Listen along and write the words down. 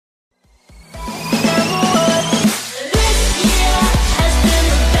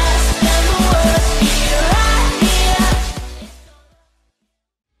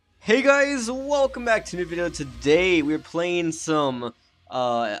Hey guys, welcome back to a new video. Today we're playing some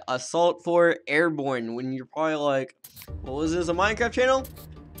Assault for Airborne. When you're probably like, what was this, a Minecraft channel?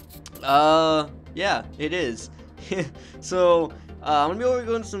 Yeah, it is. So I'm gonna be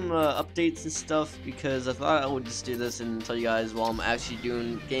overgoing some updates and stuff because I thought I would just do this and tell you guys while I'm actually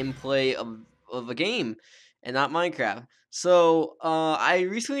doing gameplay of a game and not Minecraft. So I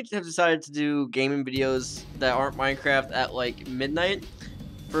recently have decided to do gaming videos that aren't Minecraft at like midnight,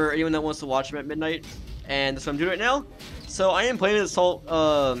 for anyone that wants to watch them at midnight, and that's what I'm doing right now. So I am playing Assault 8,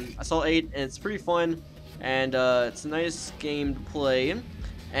 and it's pretty fun, and it's a nice game to play,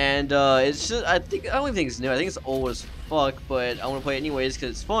 and it's just I don't even think it's new. I think it's old as fuck, but I want to play it anyways because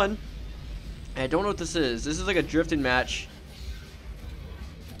it's fun. And I don't know what this is. This is like a drifting match.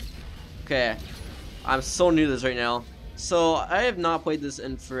 Okay, I'm so new to this right now. So I have not played this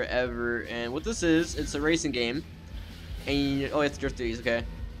in forever, and what this is, it's a racing game. And you have to drift these, okay.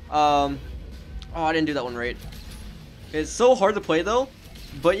 Oh, I didn't do that one right. It's so hard to play though.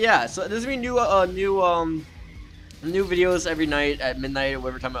 But yeah, so there's gonna be new videos every night at midnight or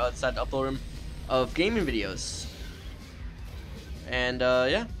whatever time I decide to upload them of gaming videos. And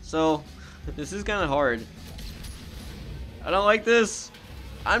yeah, so this is kind of hard. I don't like this.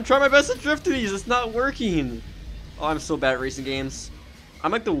 I'm trying my best to drift these. It's not working. Oh, I'm so bad at racing games.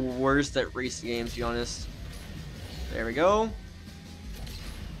 I'm like the worst at racing games, to be honest. There we go.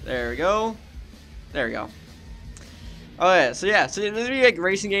 There we go. There we go. Alright, so yeah, so there's gonna be like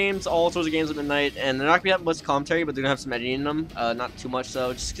racing games, all sorts of games at midnight, and they're not gonna be that much commentary, but they're gonna have some editing in them. Not too much,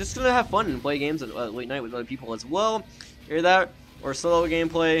 so just gonna have fun and play games at late night with other people as well. Hear that? Or solo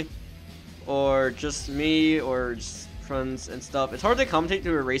gameplay, or just me, or just friends and stuff. It's hard to commentate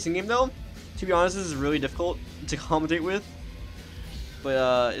through a racing game though. To be honest, this is really difficult to commentate with.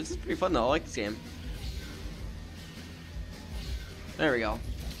 But it's pretty fun though. I like this game. There we go.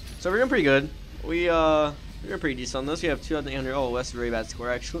 So we're doing pretty good. We're pretty decent on this. We have 2,800. Oh, that's a very bad score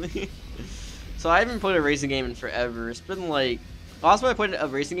actually. So I haven't played a racing game in forever. It's been like, last time I played a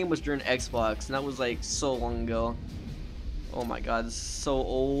racing game was during Xbox, and that was like so long ago. Oh my god, this is so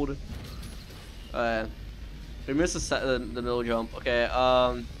old. We missed the middle jump. Okay.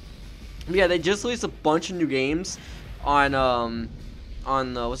 Yeah, they just released a bunch of new games on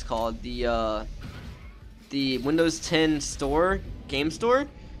what's it called, the Windows 10 game store,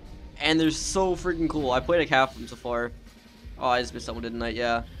 and they're so freaking cool. I played like half of them so far. Oh, I just missed that one, didn't I?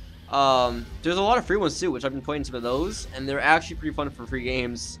 Yeah. There's a lot of free ones too, which I've been playing some of those, and they're actually pretty fun for free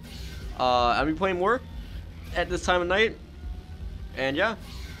games. I'll be playing more at this time of night, and yeah.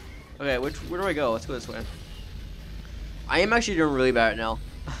 Okay, where do I go? Let's go this way. I am actually doing really bad right now.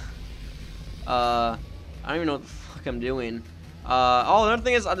 I don't even know what the fuck I'm doing. Oh, another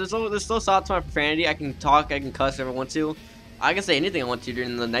thing is, there's still stops to my profanity. I can talk, I can cuss if I want to. I can say anything I want to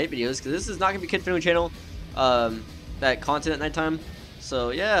during the night videos, because this is not gonna be kid-friendly channel. That content at nighttime. So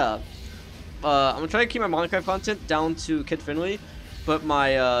yeah, I'm gonna try to keep my Minecraft content down to kid-friendly, but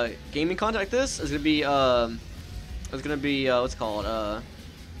my gaming content like this is gonna be what's it called,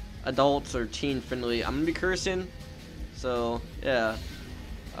 adults or teen-friendly. I'm gonna be cursing, so yeah.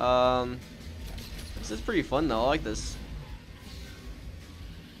 This is pretty fun though. I like this.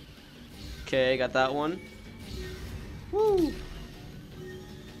 Okay, got that one. Woo!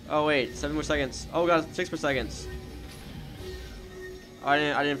 Oh wait, 7 more seconds. Oh god, 6 more seconds. Oh,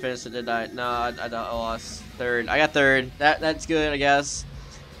 I didn't finish it, did I? No, I lost third. I got third. That's good, I guess.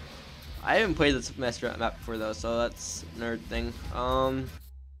 I haven't played this map before though, so that's a nerd thing.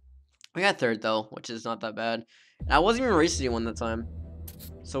 We got third though, which is not that bad. And I wasn't even racing anyone that time.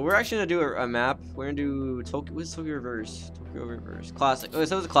 So we're actually gonna do a map. We're gonna do Tokyo. What's Tokyo Reverse? Tokyo Reverse Classic. Oh,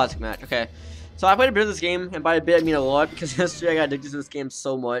 so it was a classic match. Okay. So I played a bit of this game, and by a bit I mean a lot, because yesterday I got addicted to this game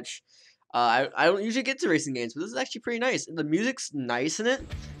so much. I don't usually get to racing games, but this is actually pretty nice. The music's nice in it,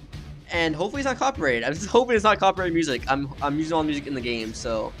 and hopefully it's not copyrighted. I'm just hoping it's not copyrighted music. I'm using all the music in the game,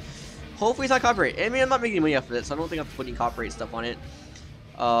 so hopefully it's not copyrighted. I mean, I'm not making money off of it, so I don't think I'm putting copyright stuff on it.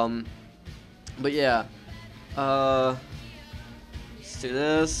 But yeah. Let's do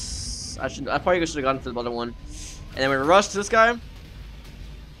this. I probably should have gone for the other one. And then we're gonna rush to this guy.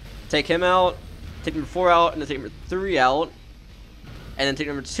 Take him out. Take number 4 out, and then take number 3 out. And then take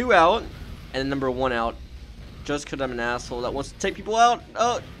number 2 out, and then number 1 out. Just because I'm an asshole that wants to take people out.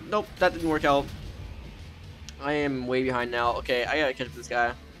 Oh, nope, that didn't work out. I am way behind now. Okay, I gotta catch up with this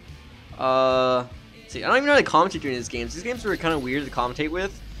guy. See, I don't even know how to commentate during these games. These games are kind of weird to commentate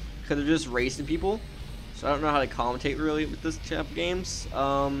with, because they're just racing people. So I don't know how to commentate really with this type of games.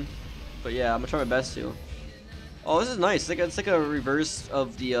 But yeah, I'm gonna try my best to. Oh, this is nice. It's like a reverse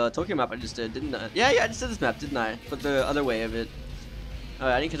of the Tokyo map I just did, didn't I? Yeah, I just did this map, didn't I? But the other way of it.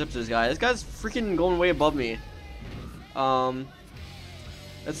 Alright, I need to catch up to this guy. This guy's freaking going way above me.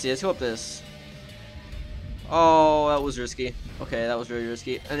 Let's see. Let's go up this. Oh, that was risky. Okay, that was very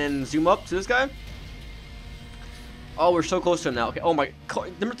risky. And then zoom up to this guy. Oh, we're so close to him now. Okay. Oh my.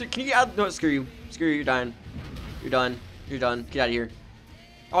 Number 3. Can you get out? No, screw you. Screw you. You're dying. You're done. You're done. Get out of here.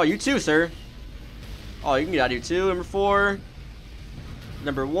 Oh, you too, sir. Oh, you can get out of here too. Number 4.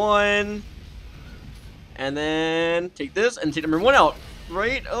 Number 1. And then take this and take number 1 out.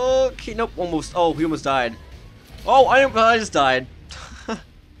 Right? Okay. Nope. Almost. Oh, he almost died. Oh, I just died.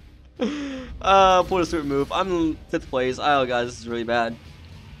 Pull a stupid move. I'm in 5th place. Oh, guys, this is really bad.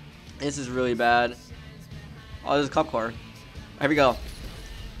 This is really bad. Oh, there's a cop car. Here we go.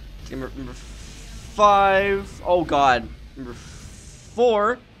 Number 5. Oh, God. Number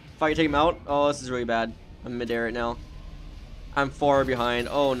 4. If I can take him out. Oh, this is really bad. I'm mid-air right now. I'm far behind.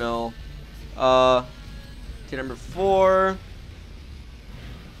 Oh, no. Okay, number 4.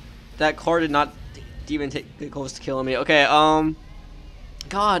 That car did not even get close to killing me. Okay,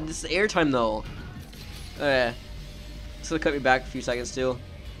 God, this is airtime though. Okay. It's gonna cut me back a few seconds too.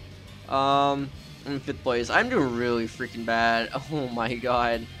 I'm in 5th place. I'm doing really freaking bad. Oh my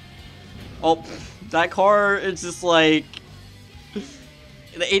god. Oh, that car is just like...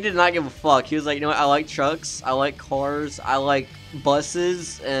 He did not give a fuck. He was like, you know what, I like trucks, I like cars, I like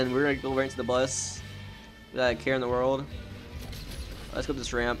buses, and we're gonna go right into the bus. That I care in the world. Let's go up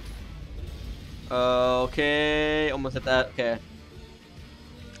this ramp. Okay, almost hit that. Okay.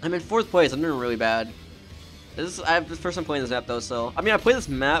 I'm in 4th place. I'm doing really bad. This is the first time playing this map though, so I mean I play this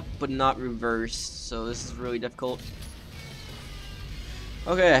map but not reversed, so this is really difficult.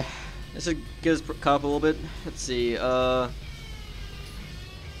 Okay, let's just get us caught up a little bit. Let's see.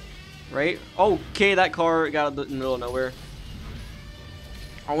 Right? Okay, that car got out in the middle of nowhere.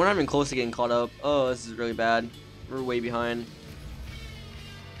 Oh, we're not even close to getting caught up. Oh, this is really bad. We're way behind.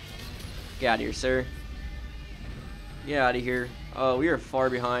 Get out of here, sir. Get out of here. Oh, we are far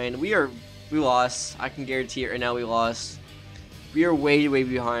behind. We lost. I can guarantee it right now. We lost. We are way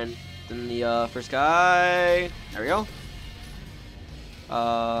behind than the first guy. There we go.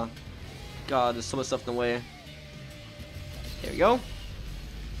 God, there's so much stuff in the way. There we go.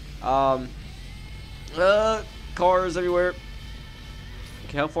 Cars everywhere.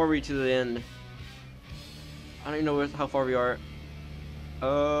 Okay, how far are we to the end? I don't even know how far we are.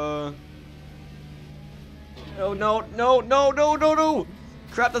 Oh no!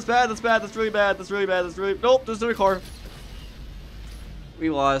 Crap, that's bad, that's really bad, nope, there's another car. We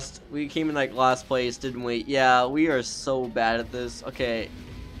lost. We came in like last place, didn't we? Yeah, we are so bad at this. Okay.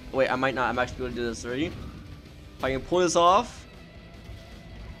 Wait, I'm actually going to do this already. If I can pull this off.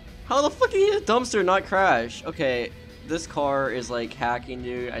 How the fuck did a dumpster not crash? Okay, this car is like hacking,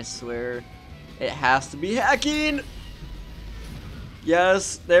 dude, I swear. It has to be hacking!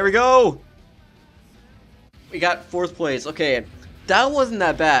 Yes, there we go! We got 4th place. Okay, that wasn't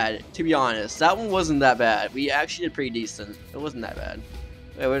that bad, to be honest. That one wasn't that bad. We actually did pretty decent. It wasn't that bad.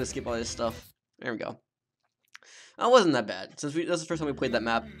 Wait, we're gonna skip all this stuff. There we go. That wasn't that bad. Since that's the first time we played that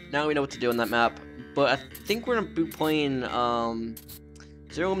map. Now we know what to do on that map. But I think we're gonna be playing,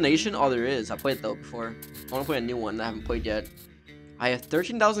 is there elimination? Oh, there is. I played it though before. I wanna play a new one that I haven't played yet. I have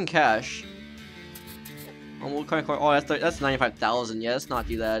 13,000 cash. What kind of car? Oh, that's 95,000. Yeah, let's not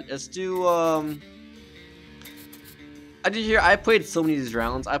do that. Let's do, I did hear. I played so many of these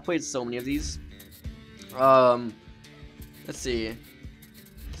rounds. I played so many of these. Let's see.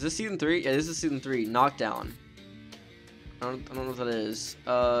 Is this season 3? Yeah, this is season 3. Knockdown. I don't know what that is.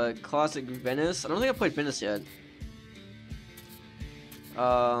 Classic Venice. I don't think I played Venice yet.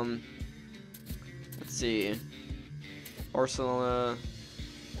 Let's see. Barcelona.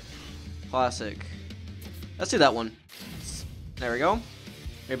 Classic. Let's do that one. There we go.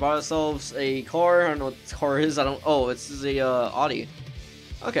 We bought ourselves a car. I don't know what this car is. Oh, it's a Audi.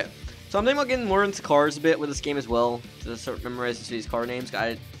 Okay. So I'm thinking about getting more into cars a bit with this game as well. To start memorizing these car names.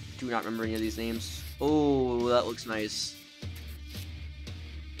 I do not remember any of these names. Oh, that looks nice.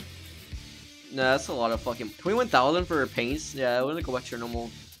 No, that's a lot of fucking 21,000 for paints. Yeah, I want to go back to your normal.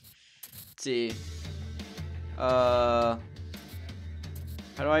 Let's see. How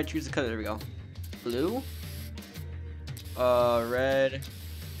do I choose the color? There we go. Blue. Red.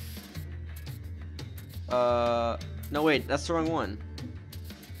 No wait, that's the wrong one.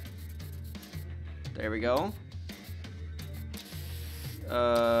 There we go.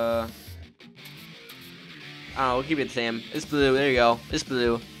 I don't know, we'll keep it the same. It's blue, there you go. It's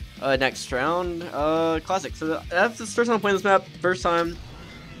blue. Next round, classic. So that's the first time I'm playing this map. First time.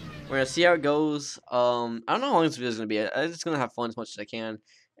 We're gonna see how it goes. I don't know how long this video is gonna be. I'm just gonna have fun as much as I can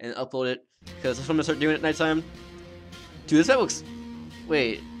and upload it because that's what I'm gonna start doing at nighttime. Dude, this map looks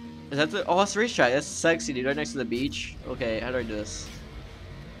Wait, is that the? Oh, that's the racetrack. That's sexy, dude. Right next to the beach. Okay, how do I do this?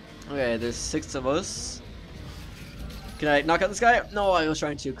 Okay, there's 6 of us. Can I knock out this guy? No, I was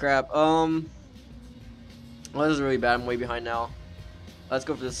trying to. Crap. Well, this is really bad. I'm way behind now. Let's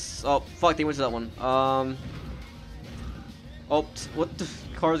go for this. Oh, fuck, they went to that one. Oh, what the?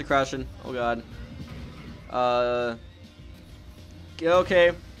 Cars are crashing. Oh, God.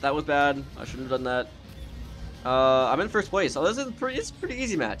 Okay, that was bad. I shouldn't have done that. I'm in first place. Oh, this is it's a pretty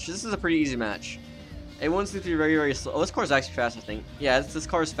easy match. This is a pretty easy match. Everyone seems to be very, very slow. Oh, this car's actually fast, I think. Yeah, this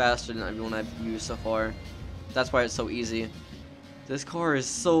car is faster than everyone I've used so far. That's why it's so easy. This car is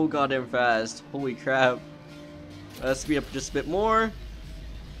so goddamn fast. Holy crap. Let's speed up just a bit more.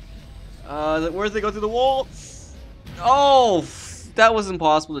 Where did they go through the wall? Oh, that was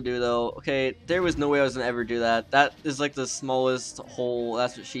impossible to do though. Okay, there was no way I was gonna ever do that. That is like the smallest hole.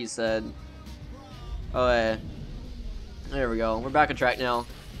 That's what she said. Okay. There we go. We're back on track now.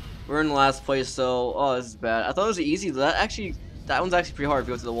 We're in last place, so oh, this is bad. I thought it was easy. That one's actually pretty hard if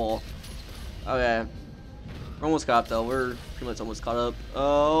you go to the wall. Okay. We're almost caught up though. We're pretty much almost caught up.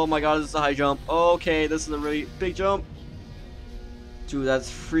 Oh my god, this is a high jump. Okay, this is a really big jump. Dude,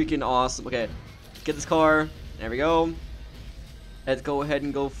 that's freaking awesome. Okay, get this car. There we go. Let's go ahead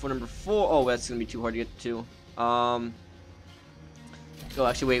and go for number 4. Oh, that's gonna be too hard to get to. Oh,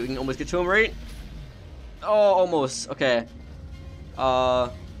 actually, wait. We can almost get to him, right? Oh, almost. Okay.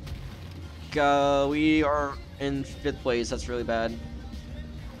 We are in 5th place. That's really bad.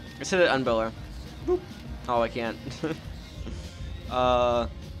 Let's hit it umbrella. Boop. Oh, I can't.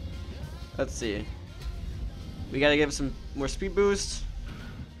 Let's see. We gotta give some more speed boost.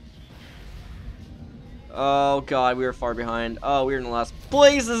 Oh god, we were far behind. Oh, we were in the last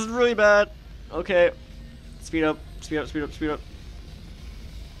place. This is really bad. Okay. Speed up, speed up, speed up, speed up.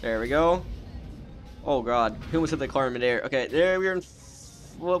 There we go. Oh god. He almost hit the car in midair. Okay, there we are in.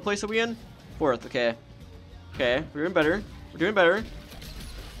 What place are we in? 4th. Okay. Okay, we're doing better. We're doing better.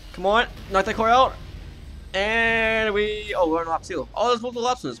 Come on, knock that car out. And we. Oh, we're on lap 2. Oh, there's multiple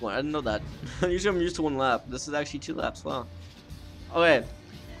laps in this one. I didn't know that. Usually I'm used to 1 lap. This is actually 2 laps. Wow. Okay.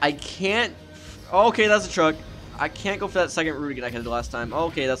 I can't. Okay, that's a truck. I can't go for that second route again I did last time.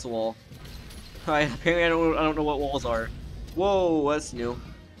 Okay, that's a wall. Alright, apparently I don't know what walls are. Whoa, that's new.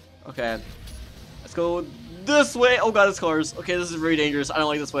 Okay. Let's go this way. Oh god, this car's. Okay, this is very dangerous. I don't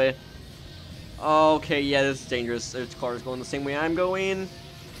like this way. Okay, yeah, this is dangerous. There's cars going the same way I'm going.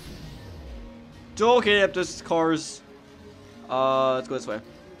 Okay, yep, there's cars. Let's go this way.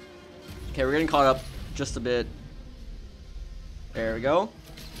 Okay, we're getting caught up just a bit. There we go.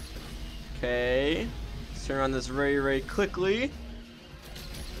 Okay. Let's turn on this very, very quickly.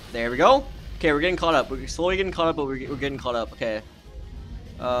 There we go. Okay, we're getting caught up. We're slowly getting caught up, but we're getting caught up. Okay.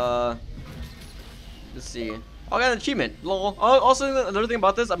 Let's see. Oh, I got an achievement. Lol. Also, another thing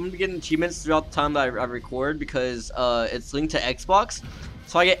about this, I'm gonna be getting achievements throughout the time that I record because it's linked to Xbox.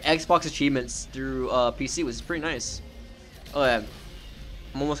 So I get Xbox achievements through PC, which is pretty nice. Okay.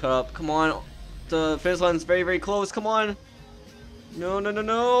 I'm almost caught up. Come on. The finish line's very, very close. Come on. No, no, no,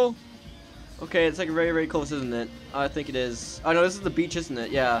 no. Okay, it's like very, very close, isn't it? I think it is. Oh, no, this is the beach, isn't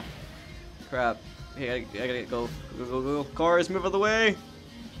it? Yeah. Crap. Hey, I gotta go. Go, go, go. Cars, move out of the way.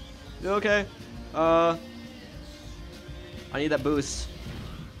 Okay. I need that boost.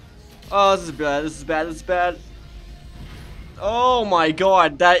 Oh, this is bad. This is bad. This is bad. Oh my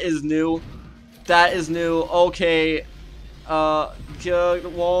god, that is new. That is new. Okay.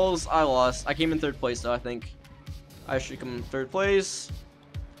 Walls, I lost. I came in 3rd place though, I think. I should come in 3rd place.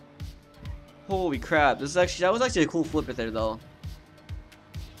 Holy crap. This is actually, that was actually a cool flip right there though.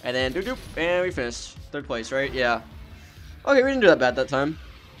 And then doop doop, and we finished 3rd place, right? Yeah. Okay, we didn't do that bad that time.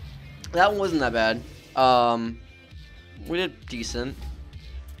 That one wasn't that bad. We did decent.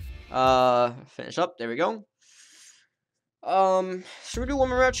 Finish up. There we go. Should we do one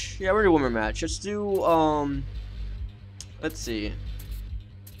more match? Yeah, we're gonna do one more match. Let's do, let's see.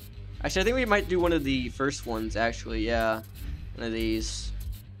 Actually, I think we might do one of the first ones, actually, yeah. One of these.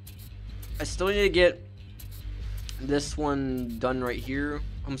 I still need to get this one done right here.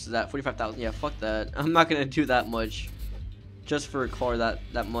 How much is that? 45,000. Yeah, fuck that. I'm not gonna do that much. Just for a car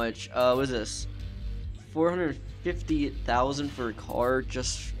that much. What is this? 450,000 for a car?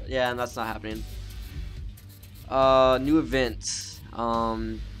 Just, yeah, and that's not happening. New event.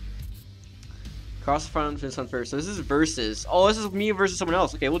 Cross the front, finish on first. So this is versus. Oh, this is me versus someone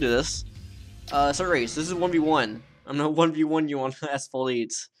else. Okay, we'll do this. Start race. This is 1v1. I'm gonna 1v1 you on Asphalt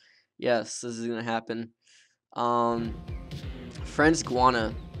 8. Yes, this is gonna happen. Friends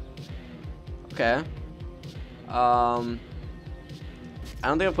Guana. Okay. I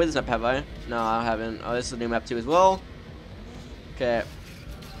don't think I've played this map, have I? No, I haven't. Oh, this is a new map too as well. Okay.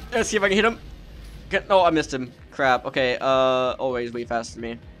 Let's see if I can hit him. Okay. No, I missed him. Crap. Okay. Oh, he's way faster than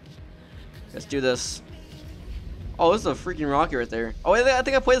me. Let's do this. Oh, this is a freaking rocket right there. Oh, I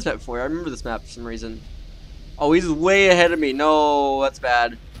think I played this map before. I remember this map for some reason. Oh, he's way ahead of me. No, that's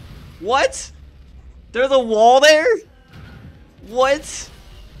bad. What? There's a wall there? What?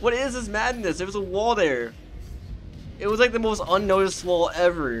 What is this madness? There was a wall there. It was like the most unnoticed wall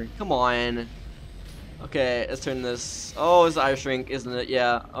ever. Come on. Okay, let's turn this. Oh, it's the ice rink, isn't it?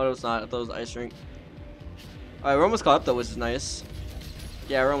 Yeah. Oh, no, it's not. I thought it was the ice rink. Alright, we're almost caught up though, which is nice.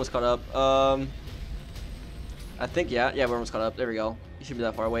 Yeah, we're almost caught up. I think, yeah, we're almost caught up. There we go. You shouldn't be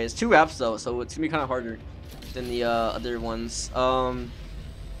that far away. It's 2 wraps though, so it's gonna be kind of harder than the other ones.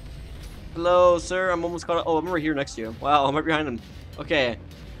 Hello, sir. I'm almost caught up. Oh, I'm over here next to you. Wow, I'm right behind him. Okay.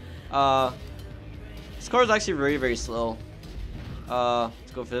 This car is actually very, very slow.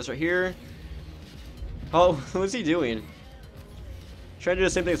 Let's go for this right here. Oh, what's he doing? Trying to do the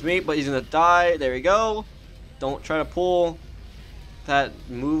same thing as me, but he's gonna die. There we go. Don't try to pull that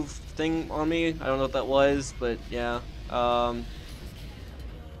move thing on me. I don't know what that was, but yeah.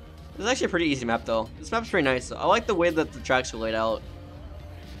 This is actually a pretty easy map though. This map's pretty nice. I like the way that the tracks are laid out.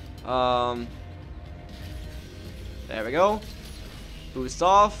 There we go. Boost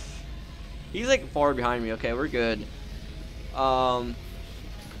off. He's like far behind me. Okay, we're good.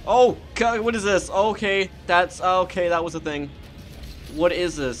 Oh God, what is this? Okay, that's okay. That was a thing. What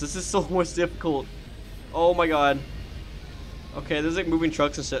is this? This is so much difficult. Oh my God. Okay, there's like moving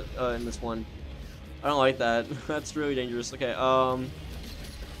trucks and shit in this one. I don't like that. That's really dangerous. Okay,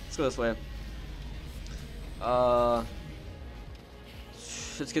 let's go this way.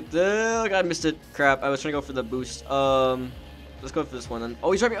 Let's get the. God, I missed it. Crap. I was trying to go for the boost. Let's go for this one then.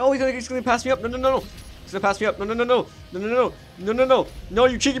 Oh, he's right. Oh, he's gonna pass me up. No, no, no, no. He's gonna pass me up. No, no, no, no, no, no, no, no, no, no, no.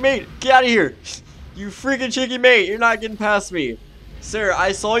 You cheeky mate. Get out of here. You freaking cheeky mate. You're not getting past me, sir.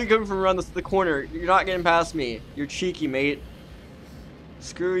 I saw you coming from around the corner. You're not getting past me. You're cheeky mate.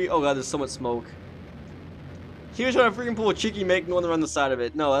 Screw you. Oh God, there's so much smoke. He was trying to freaking pull a cheeky mate going around the side of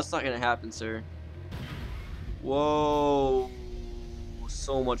it. No, that's not gonna happen, sir. Whoa.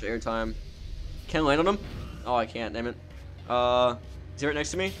 So much airtime. Can't land on him? Oh, I can't, damn it. Is he right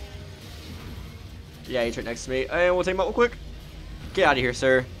next to me? Yeah, he's right next to me. And we'll take him out real quick. Get out of here,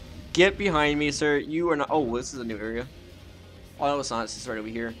 sir. Get behind me, sir. You are not. Oh, this is a new area. Oh, no, it's not. It's just right over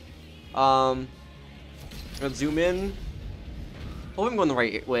here. Let's zoom in. Hope I'm going the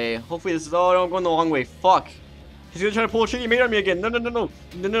right way. Hopefully this is. Oh, no, I'm going the wrong way. Fuck. He's gonna try to pull a cheeky mate on me again. No, no, no, no.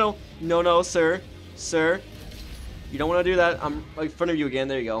 No, no, no, no, sir. Sir. You don't want to do that. I'm right in front of you again.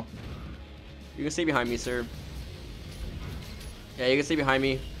 There you go. You can stay behind me, sir. Yeah, you can stay behind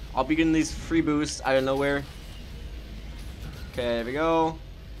me. I'll be getting these free boosts out of nowhere. Okay, there we go.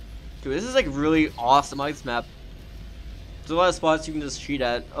 Dude, this is like really awesome. I like this map. There's a lot of spots you can just cheat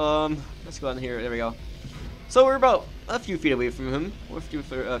at. Let's go on here. There we go. So we're about a few feet away from him. We're a few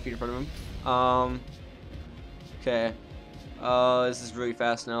feet in front of him. Okay. This is really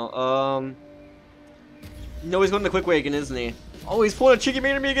fast now. No, he's going the quick way again, isn't he? Oh, he's pulling a cheeky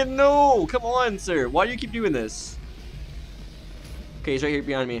mate at me again. No, come on, sir. Why do you keep doing this? Okay, he's right here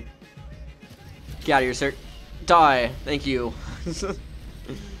behind me. Get out of here, sir. Die. Thank you. Let's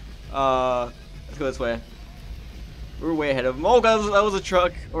go this way. We're way ahead of him. Oh God, that was a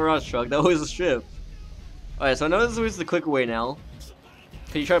truck. Or not a truck. That was a ship. Alright, so I know this is the quicker way now.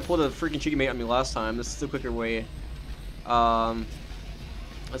 Cause you tried to pull the freaking cheeky mate on me last time. This is the quicker way.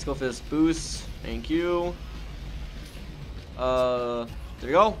 Let's go for this boost. Thank you. There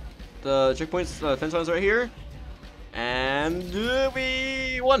we go. The checkpoints, fence lines right here. And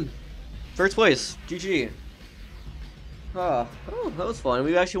we won. First place. GG. Oh, that was fun.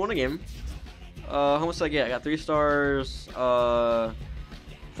 We actually won a game. How much did I get? I got 3 stars. 4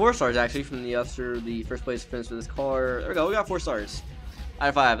 stars actually from the after the first place finish for this car. There we go. We got 4 stars out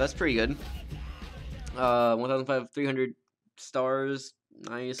of 5. That's pretty good. 1,300 stars.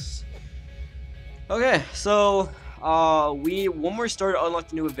 Nice. Okay, so one more star to unlock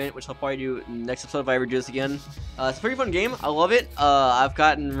the new event, which I'll probably do next episode if I ever do this again. It's a pretty fun game. I love it. I've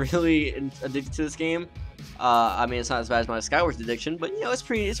gotten really addicted to this game. I mean, it's not as bad as my Skywars addiction, but you know, it's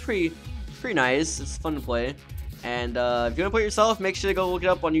pretty nice. It's fun to play. And if you want to play it yourself, make sure to go look it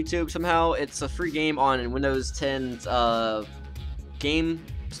up on YouTube somehow. It's a free game on Windows 10's game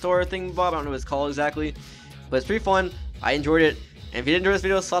store thing, Bob. I don't know what it's called exactly, but it's pretty fun. I enjoyed it. And if you did enjoy this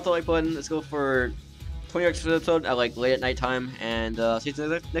video, slap the like button. Let's go for 20 extra for the episode at like late at night time. And see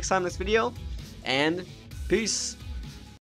you next time, next video. And peace.